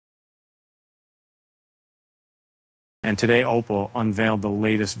And today Opel unveiled the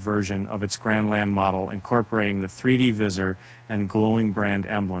latest version of its Grandland model, incorporating the 3D Vizor and glowing brand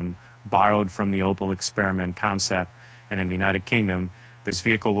emblem borrowed from the Opel Experiment concept. And in the United Kingdom, this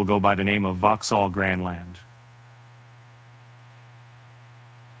vehicle will go by the name of Vauxhall Grandland.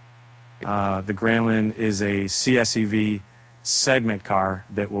 The Grandland is a CSEV segment car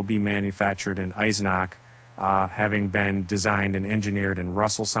that will be manufactured in Eisenach, having been designed and engineered in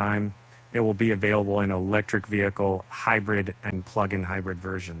Rüsselsheim. It will be available in electric vehicle, hybrid, and plug-in hybrid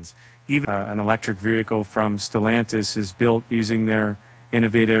versions. Even an electric vehicle from Stellantis is built using their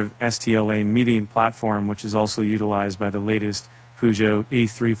innovative STLA median platform, which is also utilized by the latest Peugeot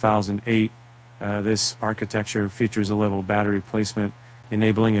E3008. This architecture features a level battery placement,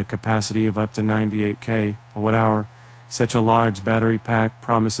 enabling a capacity of up to 98 kWh. Such a large battery pack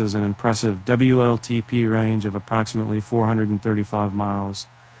promises an impressive WLTP range of approximately 435 miles.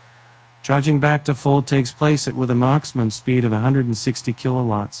 Charging back to full takes place with a maximum speed of 160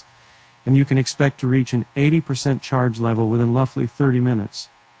 kilowatts, and you can expect to reach an 80% charge level within roughly 30 minutes.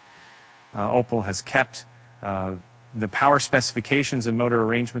 Opel has kept the power specifications and motor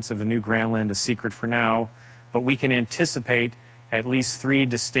arrangements of the new Grandland a secret for now, but we can anticipate at least 3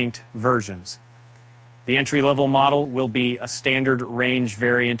 distinct versions. The entry-level model will be a standard range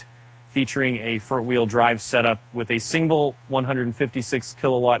variant featuring a front-wheel drive setup with a single 156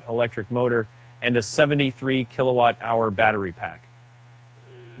 kilowatt electric motor and a 73 kilowatt-hour battery pack.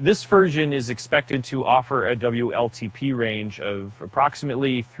 This version is expected to offer a WLTP range of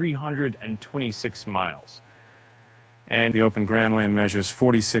approximately 326 miles. And the Open Grandland measures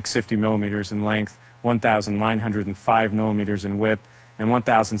 4650 millimeters in length, 1,905 millimeters in width, and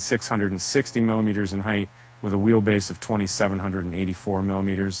 1,660 millimeters in height, with a wheelbase of 2,784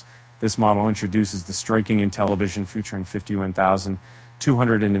 millimeters. This model introduces the striking Intelli-Vision featuring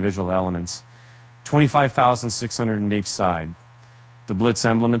 51,200 individual elements, 25,600 on each side. The Blitz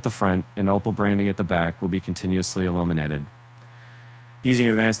emblem at the front and Opel branding at the back will be continuously illuminated. Using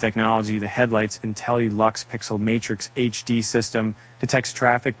advanced technology, the headlight's Intelli-Lux Pixel Matrix HD system detects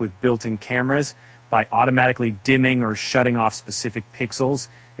traffic with built-in cameras. By automatically dimming or shutting off specific pixels,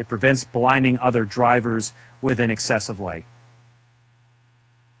 it prevents blinding other drivers with an excessive light.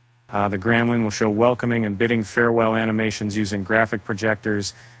 The Grandland will show welcoming and bidding farewell animations using graphic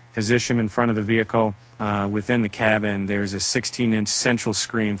projectors positioned in front of the vehicle. Within the cabin, there's a 16-inch central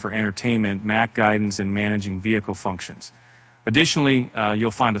screen for entertainment, map guidance, and managing vehicle functions. Additionally,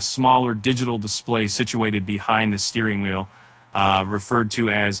 you'll find a smaller digital display situated behind the steering wheel, referred to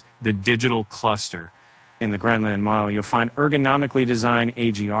as the digital cluster. In the Grandland model, you'll find ergonomically designed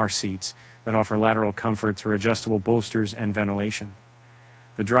AGR seats that offer lateral comfort through adjustable bolsters and ventilation.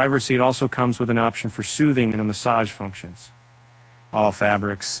 The driver's seat also comes with an option for soothing and massage functions. All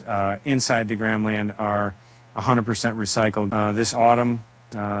fabrics inside the Grandland are 100% recycled. This autumn,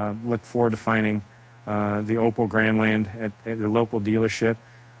 look forward to finding the Opel Grandland at the local dealership.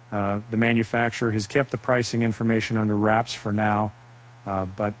 The manufacturer has kept the pricing information under wraps for now,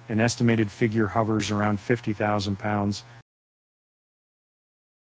 but an estimated figure hovers around £50,000.